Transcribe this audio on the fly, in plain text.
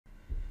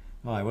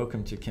Hi,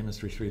 welcome to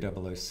Chemistry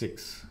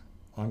 3006.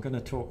 I'm going to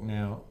talk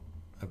now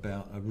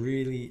about a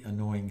really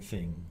annoying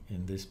thing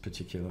in this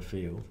particular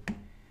field,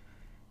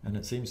 and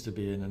it seems to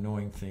be an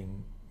annoying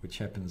thing which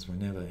happens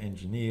whenever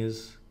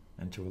engineers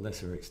and to a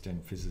lesser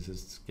extent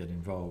physicists get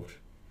involved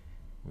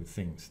with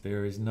things.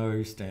 There is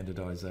no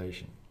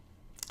standardization.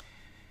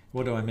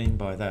 What do I mean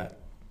by that?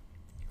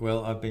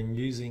 Well, I've been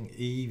using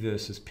E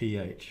versus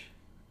pH,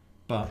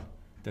 but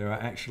there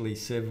are actually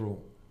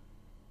several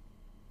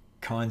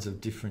kinds of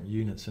different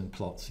units and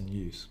plots in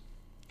use.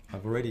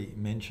 I've already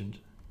mentioned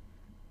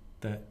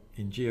that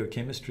in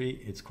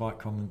geochemistry it's quite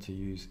common to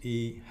use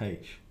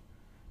EH,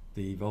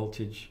 the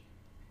voltage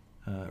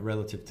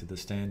relative to the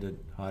standard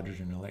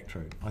hydrogen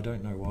electrode. I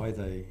don't know why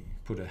they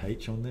put a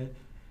H on there,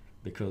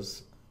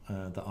 because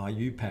the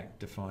IU pack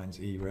defines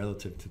E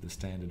relative to the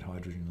standard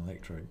hydrogen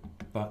electrode.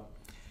 But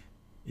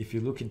if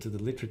you look into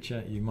the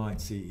literature, you might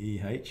see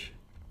EH,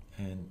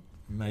 and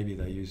maybe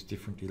they use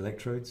different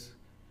electrodes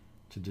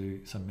to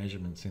do some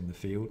measurements in the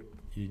field.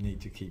 You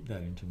need to keep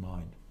that into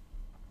mind.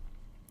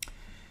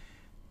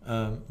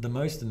 The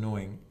most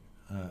annoying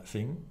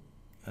thing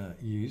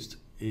used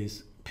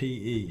is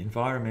PE.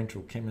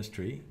 Environmental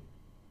chemistry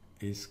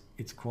it's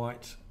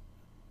quite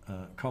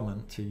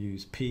common to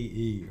use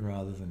PE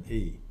rather than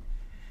E.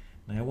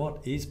 Now,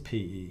 what is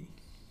PE?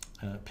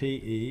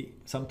 PE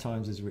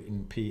sometimes is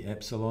written P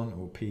epsilon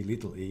or P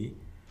little e,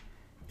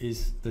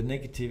 is the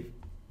negative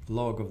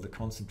log of the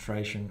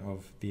concentration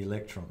of the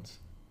electrons.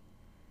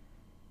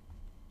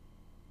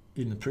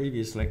 In the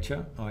previous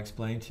lecture, I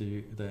explained to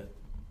you that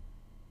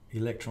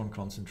electron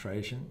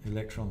concentration,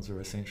 electrons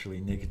are essentially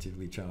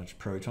negatively charged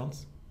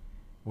protons.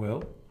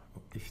 Well,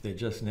 if they're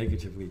just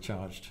negatively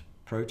charged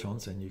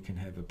protons, and you can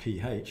have a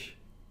pH,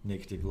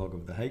 negative log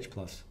of the H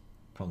plus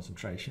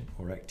concentration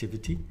or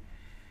activity,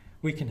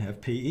 we can have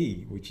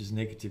PE, which is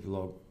negative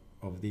log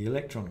of the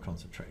electron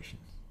concentration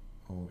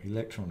or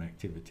electron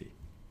activity.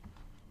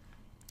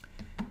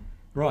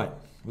 Right,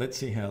 let's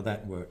see how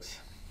that works.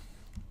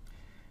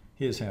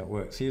 Here's how it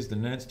works. Here's the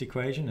Nernst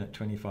equation at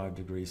 25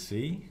 degrees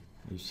C.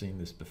 You've seen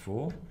this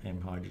before,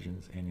 M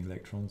hydrogens, N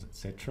electrons,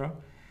 etc.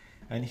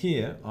 And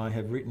here I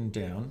have written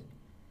down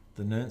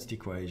the Nernst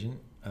equation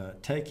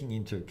taking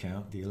into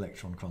account the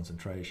electron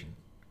concentration.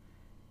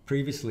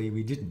 Previously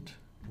we didn't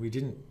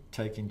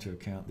take into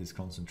account this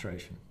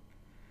concentration.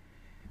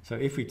 So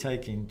if we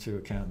take into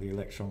account the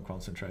electron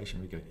concentration,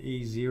 we go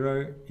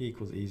E0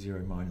 equals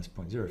E0 minus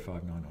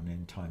 0.059 on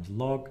N times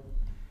log.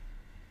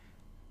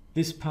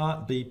 This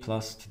part, B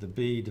plus to the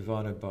B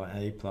divided by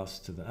A plus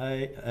to the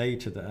A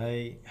to the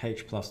A,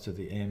 H plus to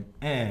the M,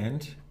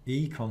 and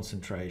E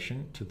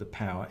concentration to the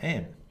power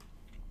N.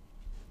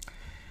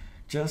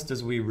 Just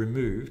as we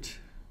removed,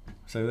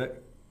 so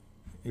that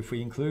if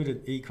we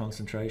included E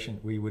concentration,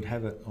 we would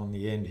have it on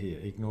the end here,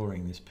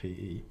 ignoring this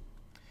PE.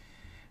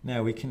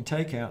 Now we can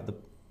take out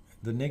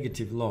the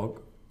negative log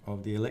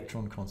of the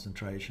electron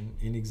concentration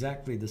in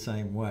exactly the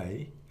same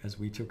way as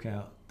we took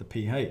out the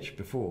pH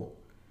before.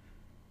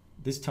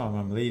 This time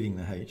I'm leaving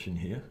the H in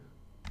here,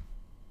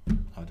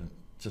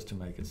 just to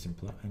make it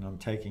simpler, and I'm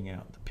taking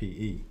out the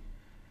PE.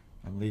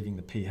 I'm leaving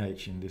the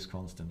pH in this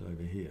constant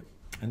over here.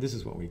 And this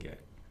is what we get,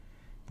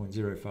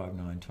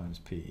 0.059 times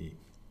PE.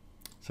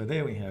 So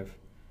there we have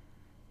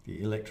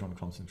the electron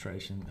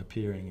concentration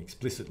appearing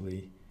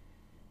explicitly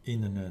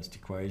in the Nernst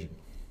equation.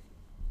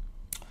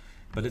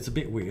 But it's a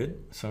bit weird,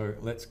 so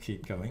let's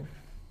keep going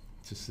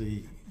to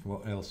see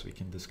what else we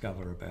can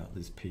discover about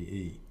this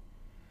PE.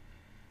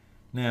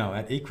 Now,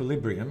 at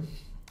equilibrium,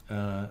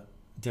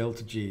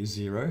 delta G is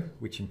 0,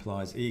 which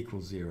implies E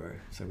equals 0.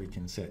 So we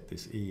can set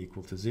this E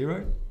equal to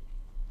 0.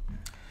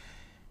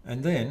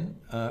 And then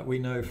we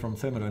know from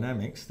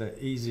thermodynamics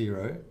that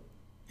E0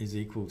 is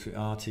equal to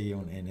RT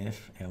on NF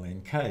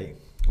ln K.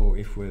 Or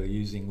if we're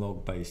using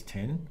log base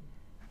 10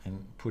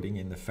 and putting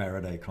in the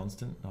Faraday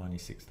constant,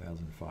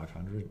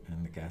 96,500,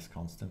 and the gas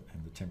constant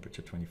and the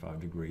temperature 25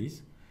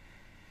 degrees,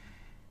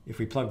 if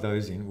we plug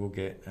those in, we'll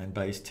get, and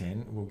base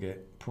 10, we'll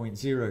get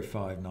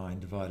 0.059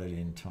 divided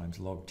n times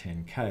log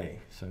 10K.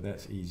 So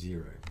that's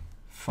E0.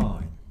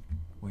 Fine,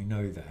 we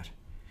know that.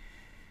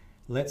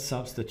 Let's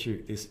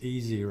substitute this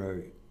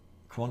E0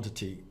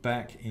 quantity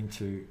back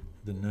into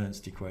the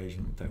Nernst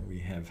equation that we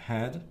have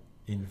had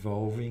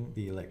involving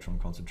the electron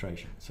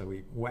concentration. So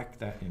we whack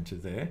that into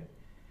there,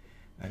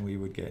 and we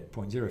would get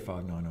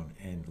 0.059 on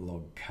n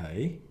log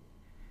K.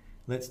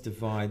 Let's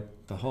divide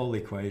the whole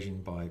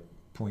equation by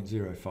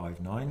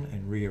 0.059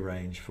 and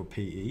rearrange for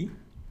PE,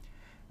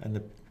 and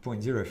the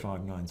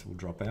 0.059s will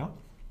drop out,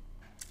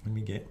 and we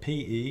get PE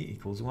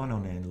equals 1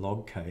 on n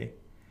log K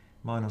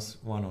minus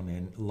 1 on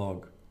n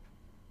log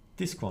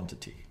this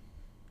quantity,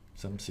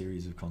 some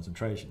series of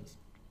concentrations.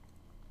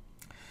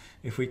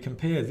 If we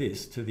compare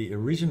this to the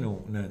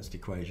original Nernst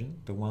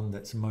equation, the one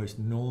that's most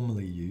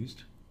normally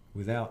used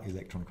without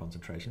electron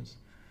concentrations,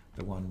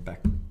 the one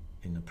back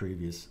in the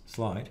previous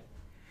slide,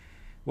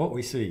 what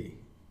we see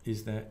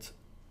is that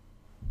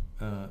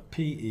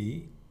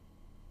PE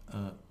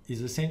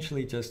is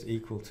essentially just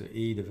equal to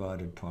E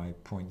divided by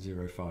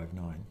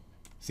 0.059,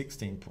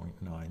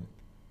 16.9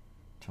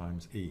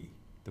 times E,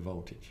 the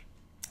voltage.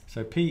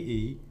 So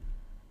PE,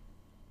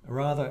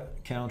 rather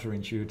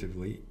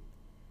counterintuitively,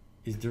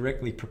 is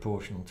directly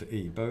proportional to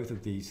E. Both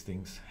of these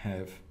things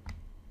have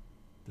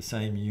the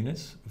same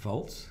units,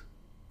 volts.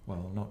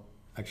 Well, not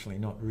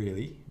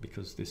really,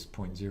 because this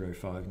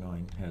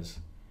 0.059 has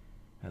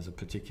a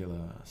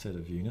particular set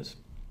of units.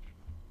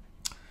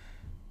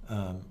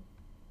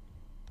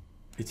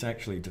 It's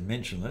actually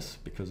dimensionless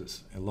because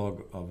it's a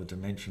log of a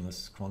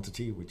dimensionless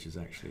quantity, which is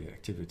actually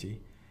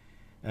activity.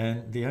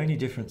 And the only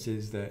difference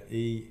is that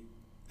E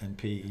and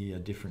PE are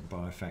different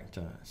by a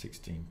factor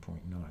 16.9.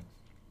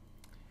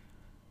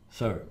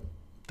 So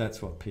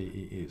that's what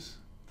PE is.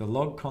 The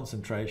log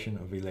concentration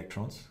of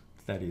electrons,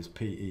 that is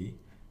PE,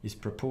 is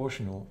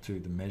proportional to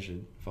the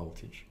measured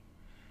voltage,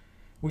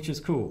 which is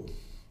cool.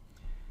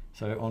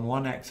 So on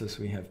one axis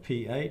we have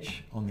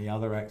pH, on the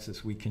other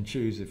axis we can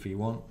choose if we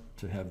want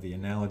to have the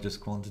analogous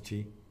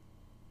quantity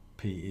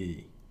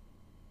PE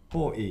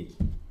or E.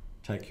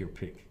 Take your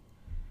pick.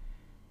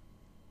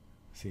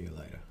 See you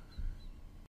later.